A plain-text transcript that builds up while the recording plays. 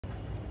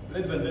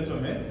Ladies and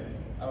gentlemen,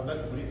 I would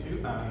like to greet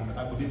you and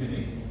good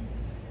evening.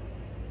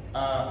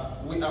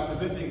 We are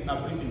presenting a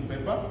briefing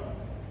paper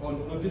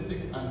on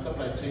logistics and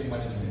supply chain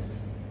management.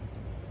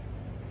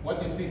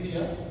 What you see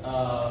here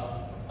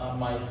are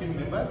my team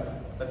members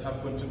that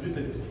have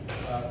contributed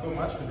so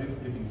much to this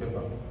briefing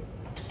paper.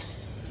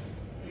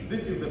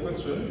 This is the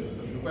question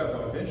that requires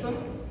our attention.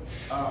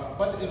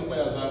 What it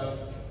requires us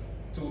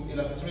to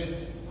illustrate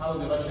how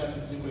the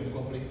Russian-Ukraine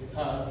conflict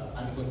has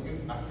and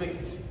continues to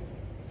affect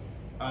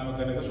an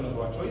organization of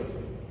our choice.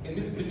 In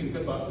this briefing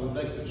paper, we would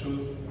like to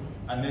choose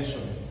a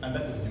nation, and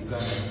that is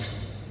Uganda.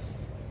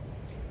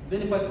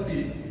 Then part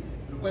B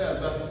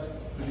requires us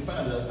to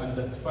define and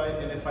justify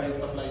any 5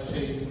 supply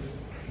chain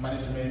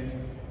management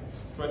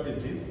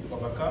strategies to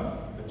overcome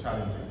the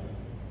challenges.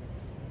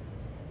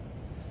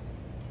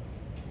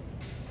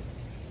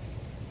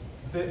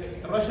 The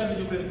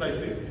Russian-Ukraine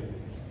crisis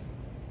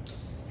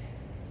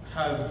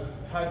has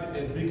had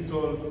a big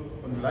toll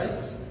on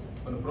life,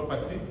 on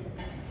property,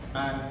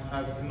 and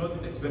has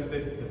not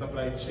exempted the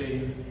supply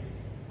chain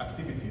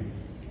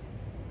activities.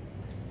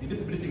 In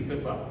this briefing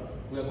paper,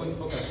 we are going to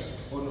focus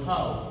on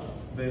how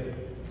the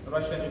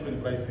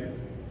Russian-Ukraine crisis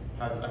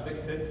has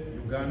affected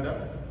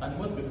Uganda, and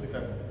more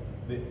specifically,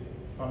 the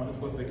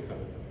pharmaceutical sector.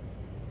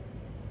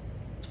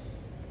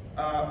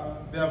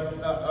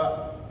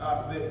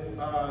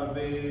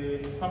 The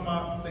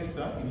pharma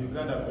sector in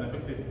Uganda has been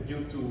affected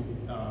due to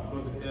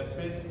closed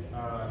airspace,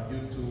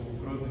 due to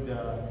closed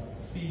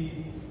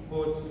sea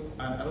ports,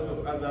 and a lot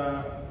of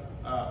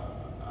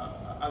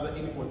other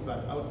inputs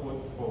and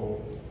outputs for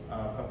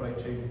supply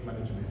chain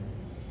management.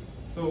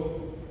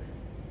 So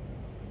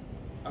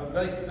I would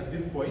like at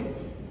this point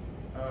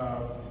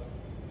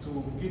to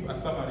give a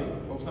summary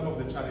of some of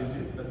the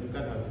challenges that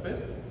Uganda has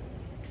faced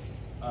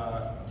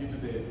due to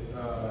the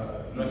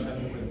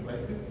Russian-Ukraine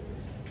crisis.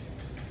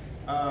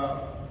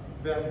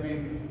 There has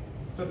been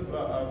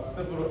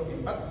several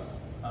impacts,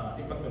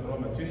 impact on raw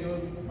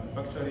materials,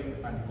 manufacturing,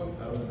 and costs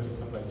around the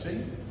supply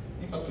chain,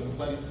 impact on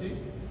quality,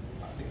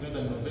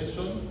 technology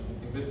innovation,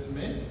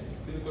 investment,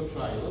 clinical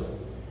trials,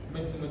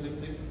 medicine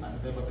logistics,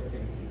 and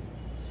cybersecurity.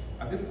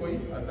 At this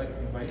point, I'd like to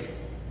invite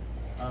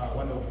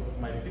one of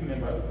my team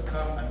members to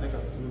come and take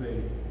us through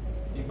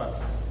the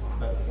impacts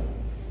that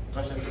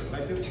Russian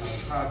crisis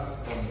has had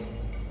on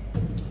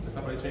the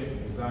supply chain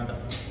in Uganda.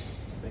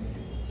 Thank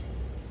you.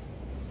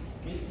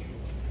 Okay.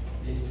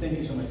 Yes, thank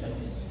you so much,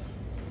 Assis.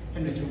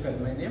 Henry Kiruka is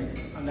my name,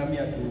 and I'm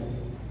here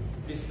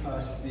to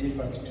discuss the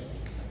impact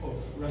of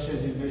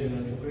Russia's invasion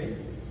on Ukraine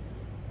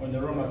on the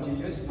raw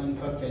materials,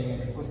 manufacturing,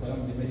 and the cost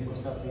along the medical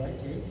supply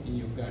chain in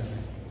Uganda.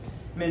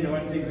 Mainly,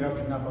 one thing we have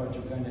to know about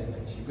Uganda is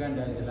that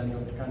Uganda is a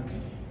landlocked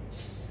country.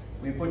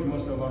 We import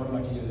most of our raw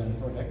materials and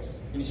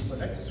products, finished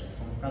products,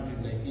 from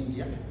countries like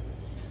India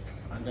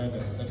and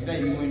others that rely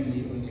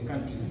mainly on the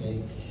countries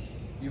like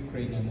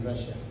Ukraine and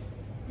Russia.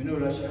 We know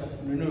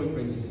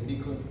Ukraine is a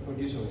big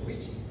producer of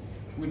which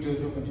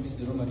also contributes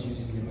to the raw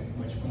materials we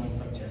much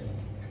manufacturing.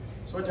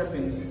 So what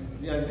happens,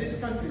 as these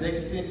countries are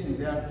experiencing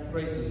their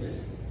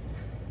crises,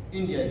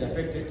 India is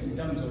affected in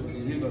terms of the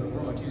delivery of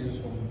raw materials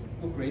from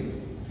Ukraine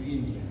to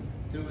India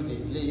through the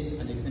delays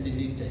and extended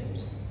lead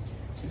times.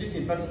 So this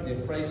impacts the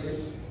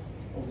prices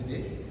of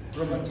the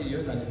raw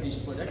materials and the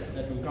finished products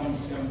that will come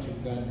down to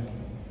Uganda.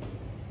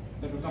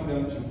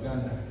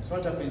 So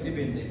what happens,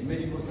 even the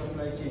medical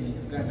supply chain in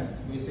Uganda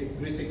will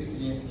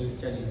experience those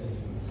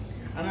challenges.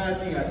 Another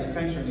thing are the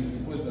sanctions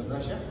imposed on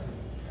Russia,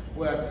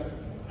 where,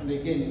 and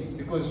again,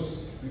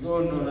 because we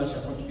all know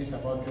Russia contributes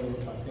about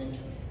 12% of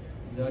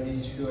the oil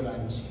fuel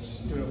and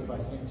 12%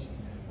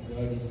 of the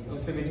oil, or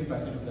 70%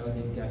 of the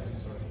oil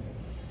gas. Sorry.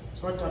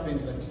 So what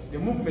happens is that the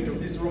movement of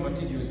these raw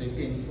materials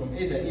again from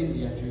either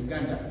India to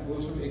Uganda will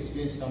also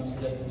experience some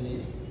serious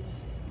delays,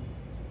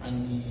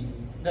 and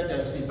that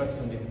also impacts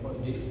on the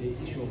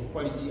issue of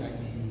quality and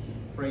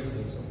the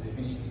prices of the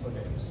finished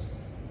products.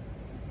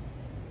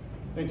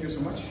 Thank you so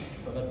much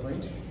for that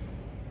point.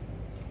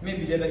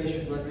 Maybe the other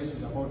issue to address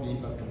is about the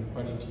impact on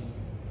quality.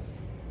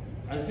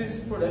 As these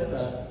products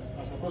are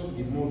supposed to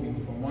be moving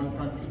from one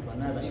country to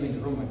another, even the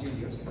raw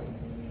materials,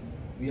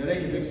 we are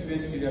likely to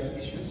experience serious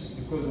issues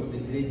because of the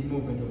delayed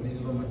movement of these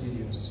raw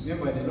materials.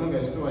 Remember, the longer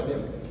you store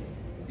them,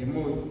 the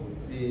more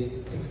the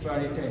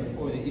expiry time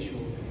or the issue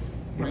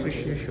of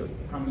depreciation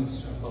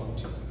comes about.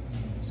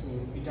 So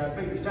it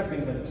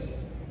happens that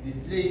the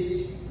delayed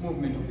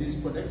movement of these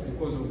products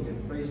because of the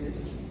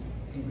prices,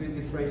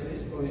 increased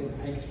prices or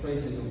hiked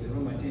prices of the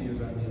raw materials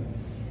and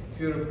the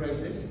fuel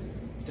prices,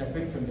 it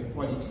affects on the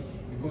quality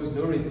because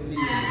they always delay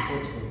on the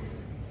costs of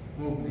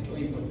movement or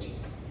import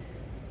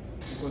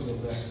because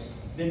of that.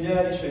 Then the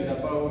other issue is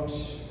about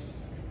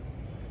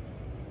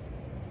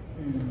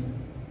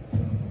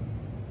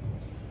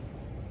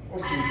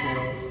opting for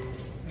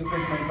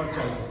different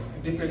manufacturers,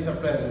 different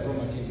suppliers of raw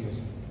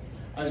materials.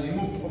 As you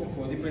move to opt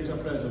for different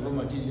suppliers of raw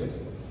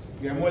materials,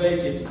 we are more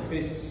likely to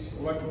face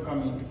or to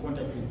come into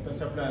contact with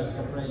suppliers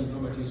supplying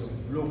raw materials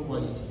of low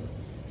quality.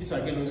 This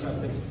again also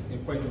affects the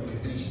quality of the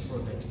finished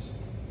product.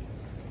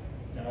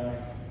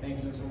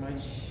 Thank you so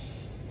much.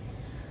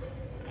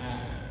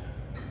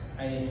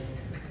 I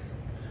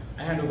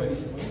hand over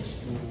this point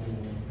to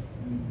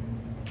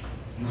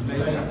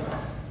Zubaida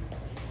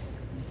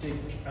to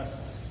take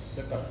us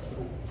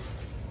through.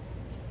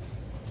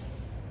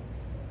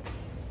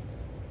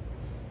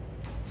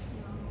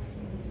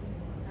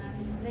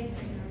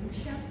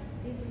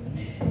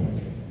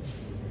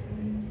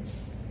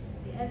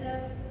 The other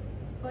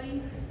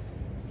point is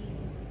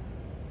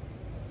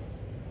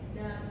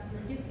the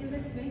reduced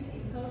investment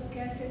in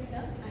healthcare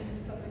sector and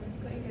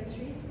pharmaceutical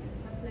industries and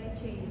supply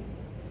chain.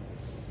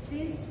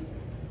 Since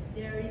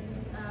there is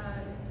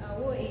a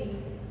war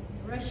in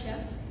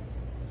Russia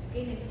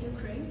against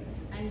Ukraine,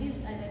 and these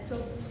are the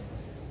top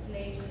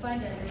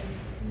funders of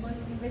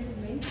most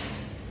investments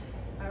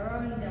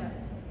around the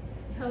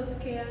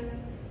healthcare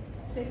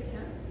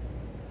sector,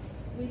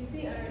 we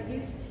see a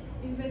reduced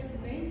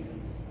investment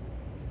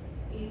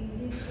in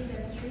this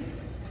industry.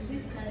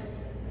 This has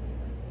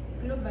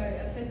globally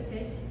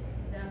affected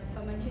the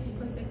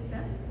pharmaceutical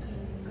sector in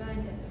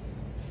Uganda.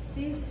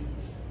 Since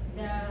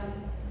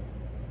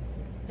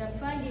the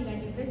funding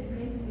and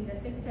investments in the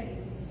sector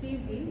is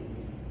ceasing,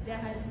 there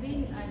has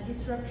been a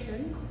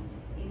disruption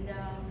in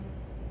the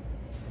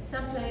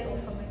supply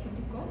of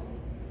pharmaceutical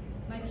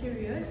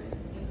materials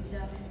in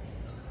the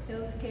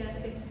healthcare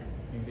sector.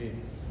 Indeed.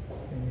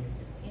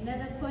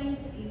 Another point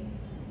is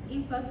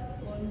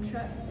impact on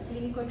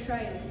clinical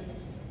trials.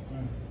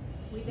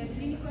 With the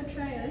clinical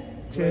trials,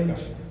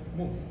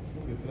 Move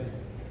the slide.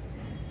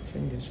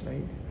 Change the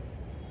slide.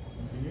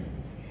 Continue.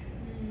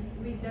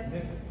 with the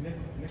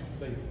Next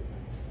slide.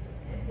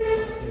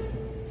 Yes.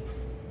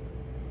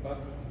 Back.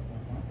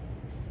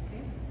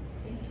 okay,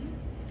 thank you.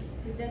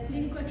 With the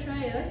clinical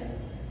trials,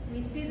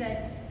 we see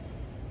that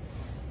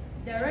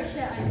the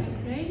Russia and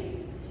Ukraine,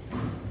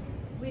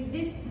 with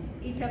this,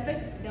 it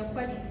affects the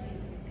quality,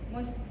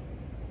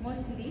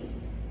 mostly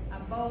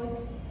about.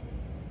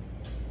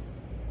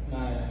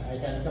 I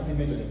can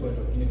supplement on the point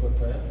of clinical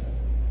trials.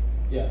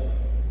 Yeah,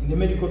 in the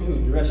medical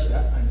field,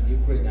 Russia and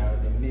Ukraine are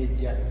the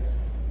major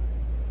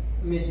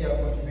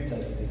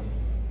contributors to the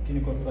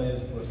clinical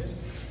trials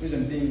process.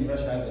 Reason being,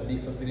 Russia has a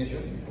big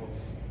population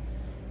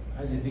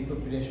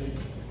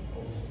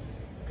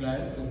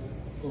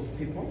of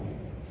people.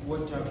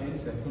 What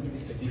happens that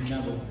contributes to a big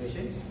number of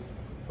patients,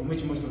 from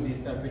which most of these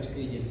therapeutic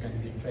agents can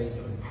be tried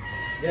on.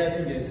 The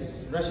other thing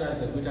is, Russia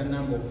has a greater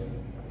number of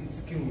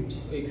skilled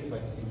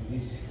experts in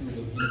this field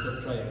of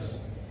clinical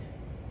trials.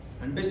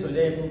 And based on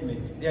their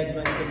improvement, their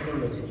advanced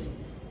technology,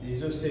 there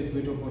is also a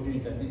great opportunity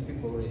that these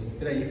people always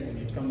thrive when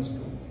it comes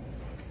to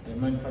the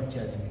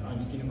manufacturing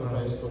and clinical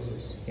trials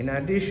process. In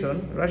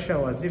addition, Russia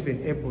was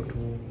even able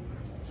to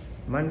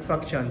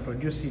manufacture and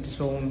produce its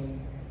own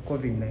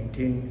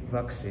COVID-19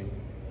 vaccine.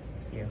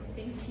 Yeah.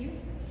 Thank you.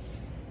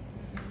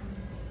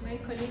 My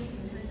colleague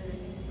is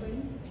handling this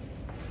point.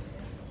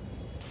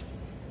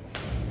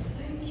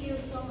 Thank you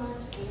so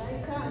much,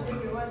 Laika, and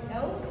everyone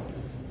else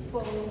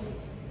for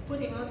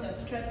putting out the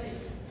strategy,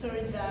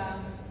 the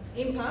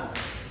impact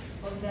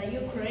of the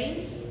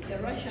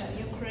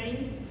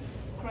Russia-Ukraine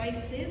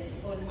crisis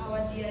on our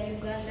dear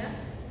Uganda.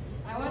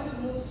 I want to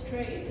move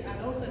straight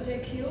and also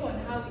take you on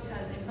how it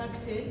has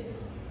impacted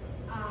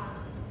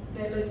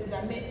the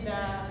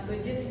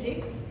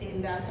logistics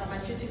in the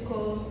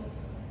pharmaceutical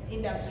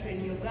industry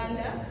in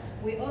Uganda.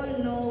 We all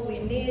know we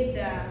need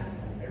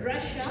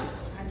Russia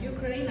and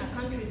Ukraine are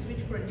countries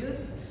which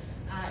produce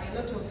a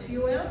lot of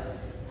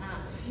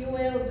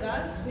fuel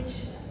gas,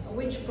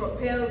 which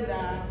propel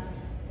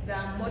the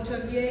motor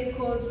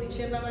vehicles,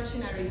 whichever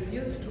machinery is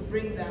used to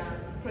bring the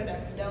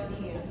products down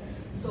here.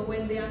 So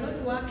when they are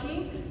not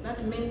working,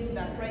 that means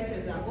the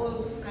prices are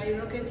all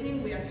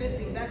skyrocketing. We are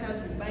facing that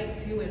as we buy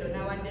fuel on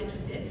our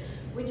day-to-day,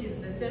 which is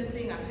the same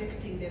thing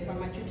affecting the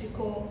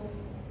pharmaceutical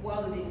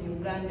world in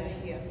Uganda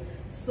here.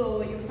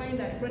 So you find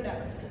that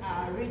products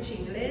are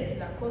reaching late,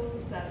 the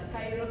costs are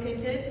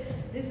skyrocketed.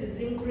 This is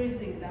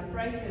increasing the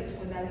prices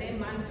for the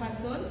layman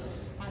person,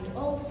 and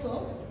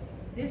also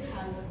this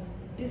has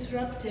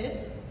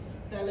disrupted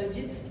the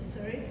logistics.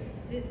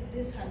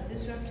 This has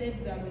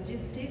disrupted the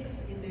logistics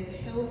in the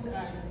health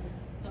and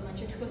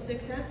pharmaceutical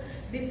sectors.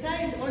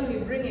 Besides only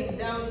bringing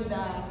down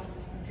the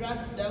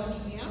drugs down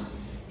here,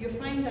 you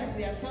find that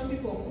there are some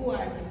people who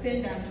are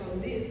dependent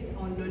on this,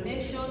 on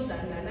donations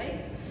and the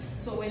likes.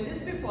 So when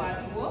these people are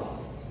at war,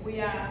 we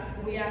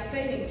are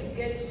failing to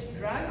get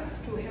drugs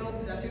to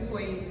help the people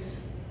in.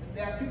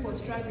 There are people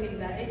struggling,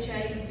 the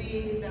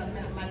HIV, the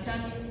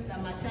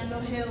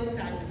maternal health,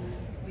 and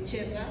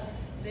whichever.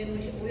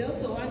 Then we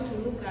also want to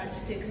look at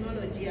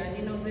technology and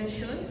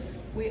innovation.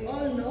 We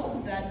all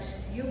know that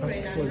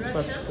Ukraine and Russia.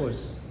 First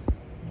pause.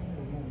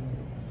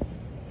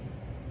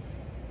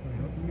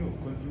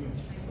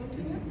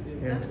 Continue.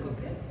 Is that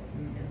okay?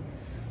 Yeah.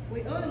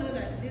 We all know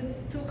that these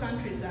two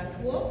countries at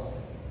war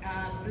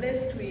are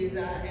blessed with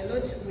a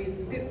lot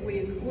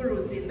with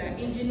gurus in the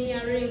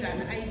engineering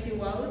and IT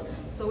world.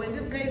 So when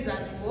these guys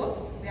are at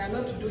war, they are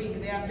not doing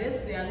their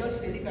best. They are not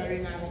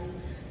delivering as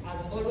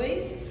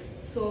always.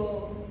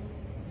 So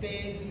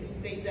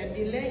there's a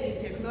delay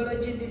in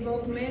technology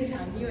development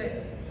and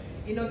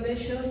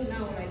innovations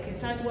now, like a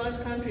third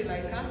world country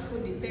like us who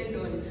depend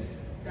on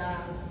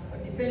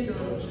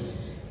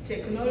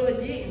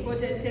technology,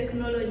 imported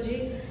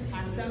technology,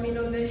 and some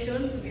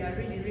innovations, we are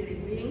really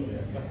being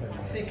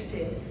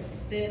affected.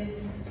 Then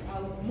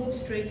I'll move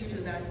straight to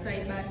the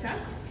cyber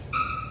attacks.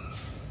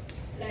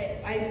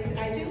 Like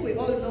I think we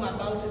all know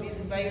about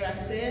these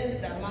viruses,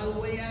 the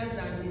malwares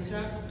and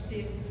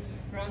disruptive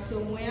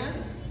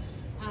ransomwares.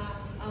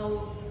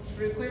 I'll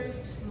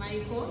request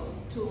Michael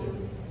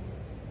to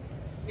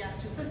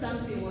say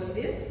something on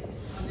this,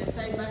 on the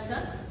cyber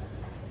attacks.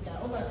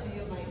 Yeah, over to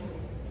you, Michael.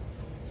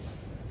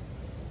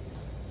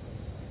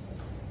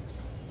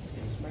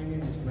 Yes, my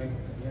name is Michael.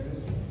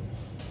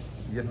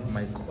 Yes,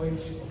 Michael. Point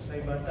of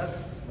cyber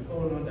attacks. We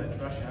all know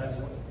that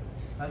Russia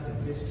has the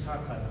best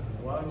hackers in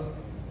the world.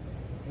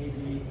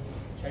 Maybe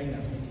China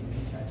beating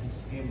it at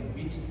its game a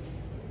bit,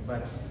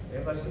 but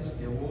ever since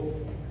the war,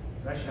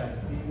 Russia has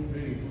been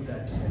really good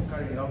at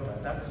carrying out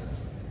attacks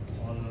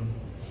on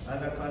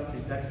other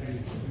countries that really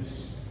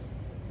produce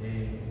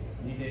the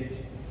needed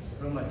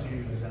raw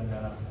materials and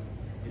the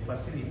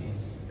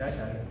facilities that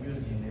are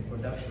used in the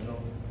production of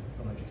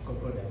pharmaceutical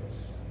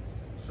products.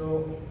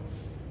 So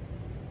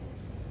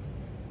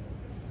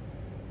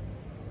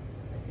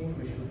I think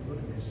we should go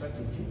to the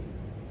strategy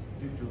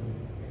due to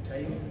the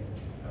time.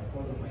 I'll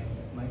call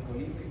my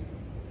colleague.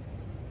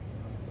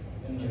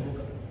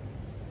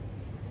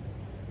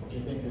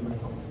 Okay, thank you,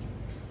 Michael.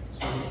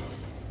 So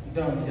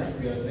down here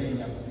we are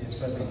laying up the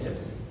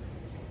strategies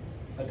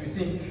that we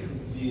think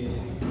would be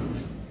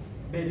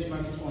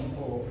benchmarked on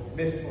or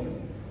based on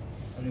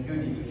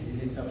building a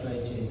resilient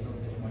supply chain of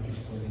the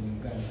pharmaceuticals in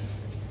Uganda.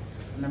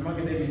 And among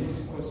them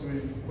is cost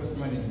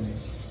management.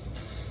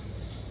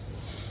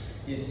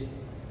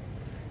 Yes,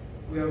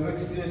 we have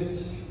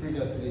experienced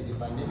previously the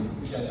pandemic,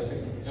 which has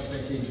affected the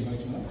supply chain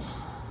much more.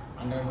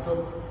 And on top,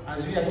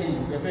 as we are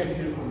healing, we are trying to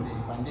heal from the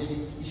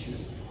pandemic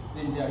issues.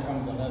 Then there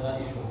comes another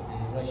issue of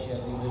the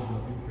Russia's invasion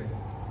of Ukraine.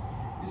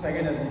 This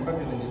again has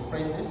impacted on the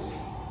prices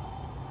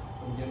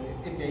of the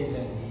APIs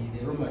and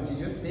the raw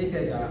materials. The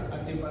APIs are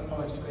active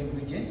pharmaceutical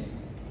ingredients.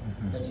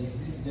 That is,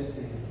 this is just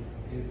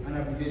an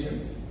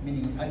abbreviation,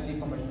 meaning active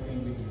pharmaceutical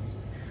ingredients.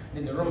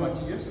 Then the raw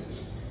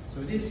materials. So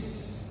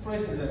these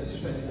prices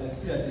are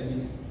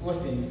seriously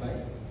worsened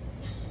by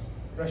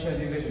Russia's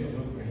invasion of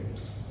Ukraine.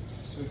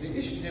 So the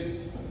issue,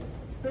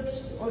 the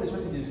steps, all the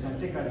strategies we can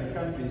take as a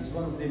country is,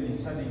 one of them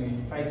is having a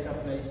unified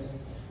supply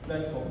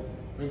platform.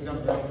 For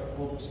example, we have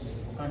to opt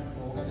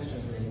for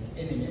organizations like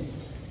NMS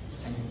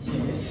and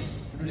GMS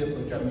to do the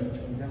procurement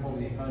on behalf of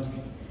the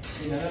country.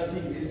 And another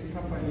thing, this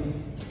company,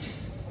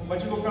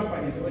 pharmaceutical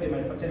companies or the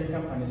manufacturing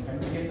companies can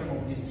get some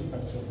of these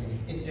impacts of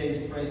the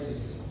APIs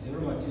prices, the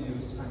raw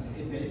materials and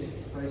the APIs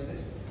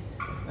prices.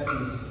 That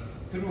is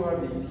through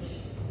having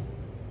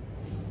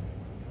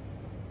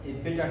a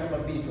better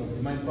capability of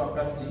demand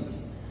forecasting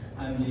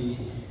and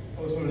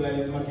also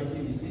reliable market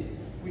indices,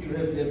 which will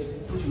help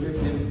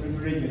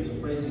them regulate the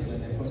prices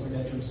and the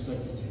consolidation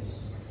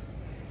strategies.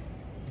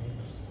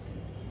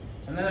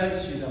 So another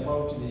issue is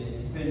about the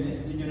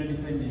dependence, regional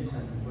dependence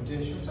and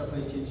potential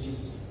supply chain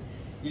shifts.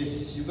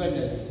 Yes,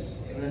 Uganda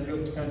is a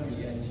landlocked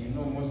country, and you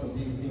know most of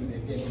these things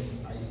again,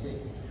 I say.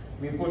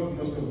 We import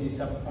most of these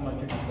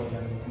pharmaceuticals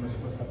and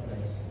pharmaceutical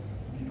supplies,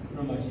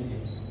 raw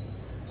materials.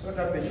 So what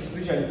happens is we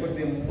usually import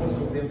them, most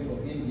of them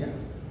from India,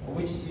 of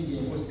which India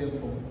imports them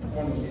from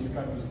one of these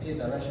countries,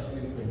 either Russia or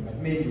Ukraine, but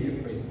mainly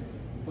Ukraine,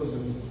 because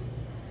of its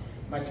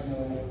much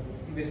more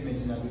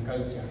investment in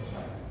agriculture,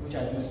 which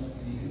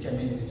are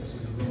mainly the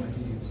sources of raw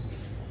materials.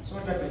 So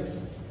what happens,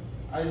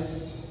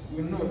 as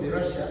we know,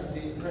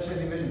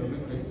 Russia's invasion of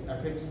Ukraine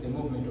affects the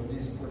movement of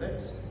these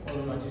products, all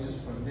raw materials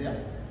from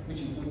there,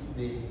 which puts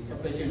the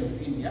supply chain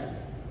of India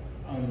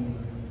on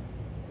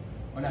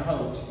a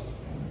halt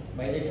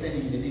by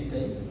extending the lead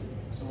times.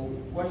 So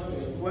what we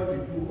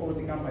do, all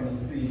the companies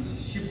do, is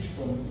shift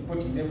from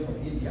importing them from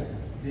India,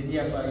 the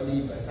nearby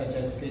neighbors such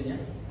as Kenya,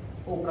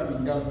 or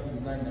coming down to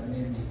Uganda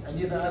mainly, and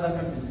the other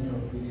countries in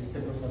Europe with a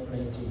stable supply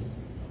chain.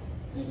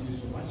 Thank you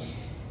so much.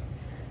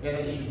 The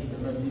other issue is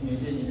about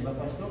maintaining the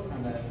buffer stock,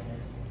 and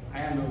I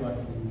hand over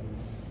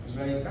to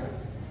Zraika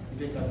to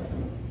take us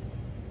through.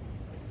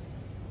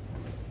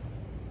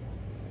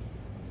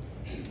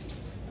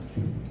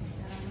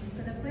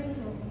 For the point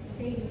of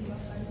maintaining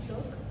buffer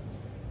stock,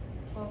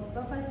 for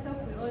buffer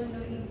stock, we all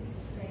know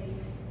it's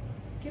like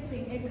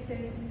keeping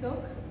excess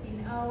stock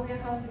in our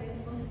warehouses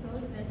or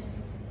stores that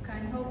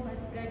can help us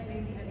guard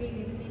maybe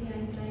against any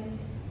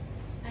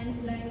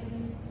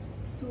unplanned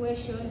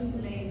situations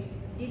like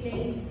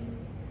delays,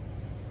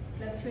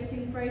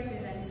 fluctuating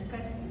prices and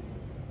scarcity.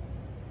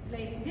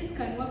 Like this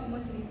can work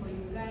mostly for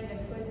Uganda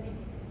because it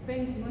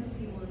depends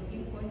mostly on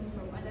imports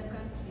from other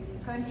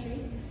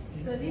countries.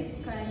 So this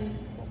can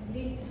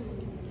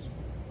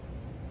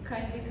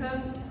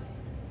become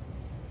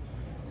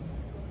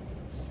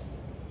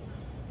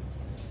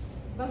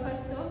buffer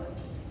stock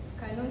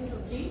can also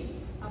be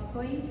a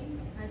point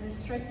as a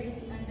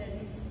strategy under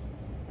this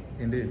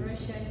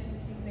Russian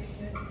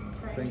invasion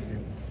crisis. Thank you.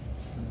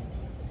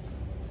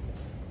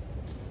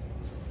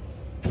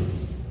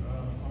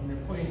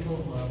 point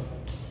of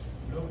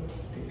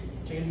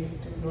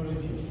blockchain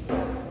technology,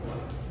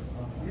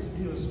 this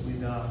deals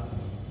with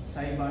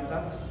cyber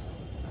attacks,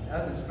 and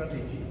as a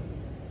strategy,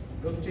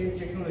 blockchain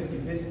technology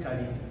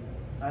basically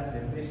has the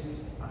best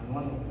and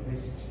one of the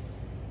best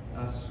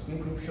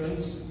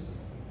encryptions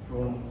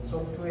from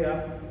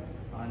software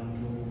and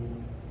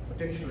to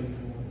protection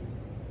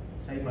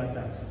to cyber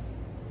attacks.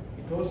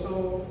 It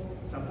also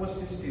supports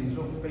systems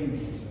of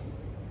payment.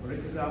 For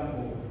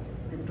example,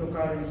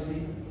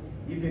 cryptocurrency,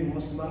 even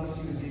most banks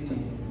use it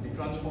in the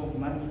transfer of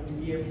money,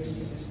 EFT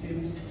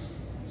systems.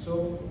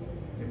 So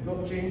the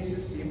blockchain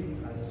system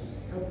has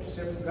helped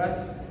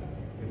safeguard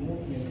the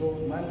movement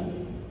of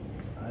money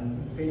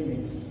and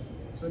payments.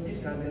 So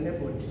this has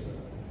enabled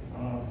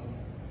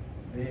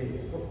the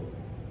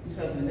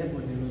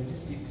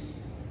logistics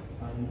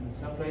and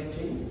supply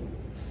chain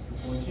to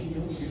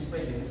continue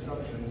despite the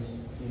disruptions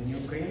in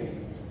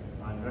Ukraine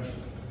and Russia.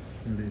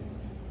 Indeed.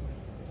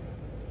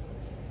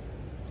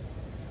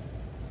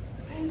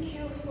 Thank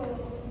you for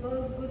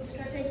those good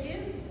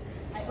strategies.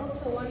 I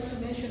also want to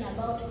mention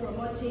about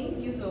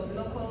promoting use of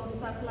local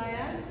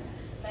suppliers.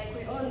 Like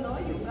we all know,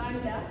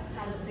 Uganda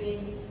has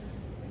been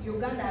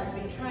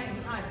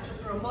trying hard to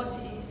promote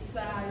its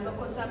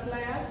local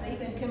suppliers. They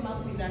even came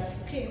up with a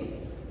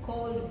scheme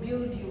called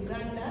Build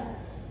Uganda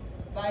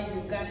by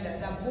Uganda,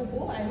 the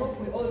Bubu. I hope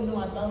we all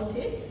know about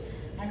it.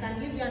 I can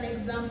give you an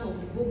example of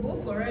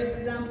Bubu. For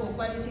example,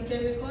 Quality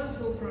Chemicals,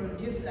 who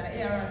produce the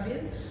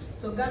ARVs.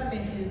 So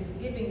government is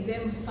giving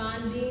them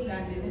funding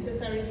and the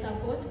necessary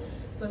support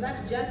so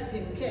that just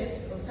in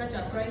case of such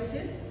a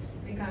crisis,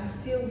 we can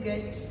still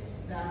get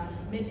the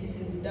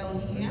medicines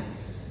down here.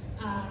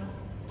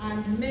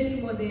 And many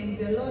more. There's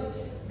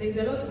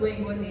a lot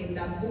going on in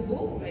the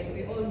Bubu, like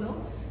we all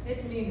know.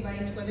 Let me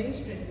invite, for the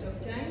interest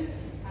of time,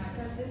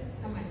 Tassis,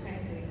 come and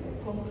kindly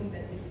conclude the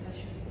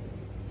discussion.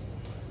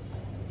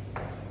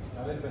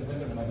 Ladies and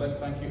gentlemen, I'd like to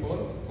thank you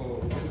all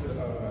for this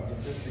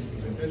interesting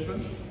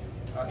presentation.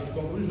 In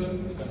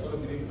conclusion, we can all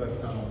believe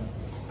that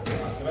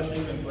the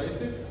Russian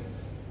crisis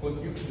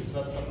contributes to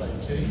disrupt supply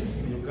chain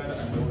in Uganda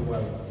and the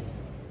world.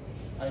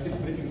 In this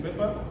briefing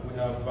paper, we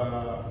have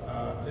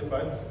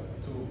labored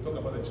to talk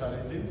about the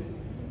challenges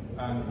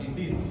and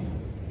indeed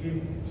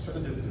give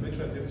strategies to make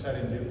sure these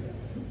challenges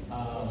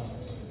are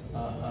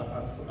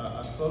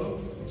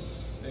solved,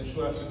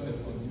 ensure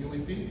business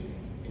continuity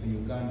in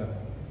Uganda.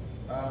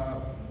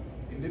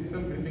 In this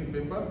same briefing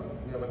paper,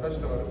 we have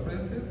attached our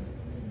references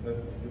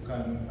that you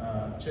can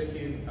check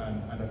in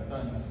and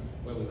understand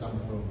where we come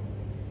from.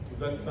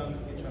 We'd like to thank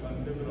each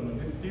and everyone on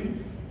this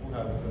team who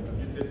has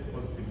contributed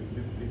positively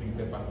to this briefing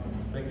paper.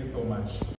 Thank you so much.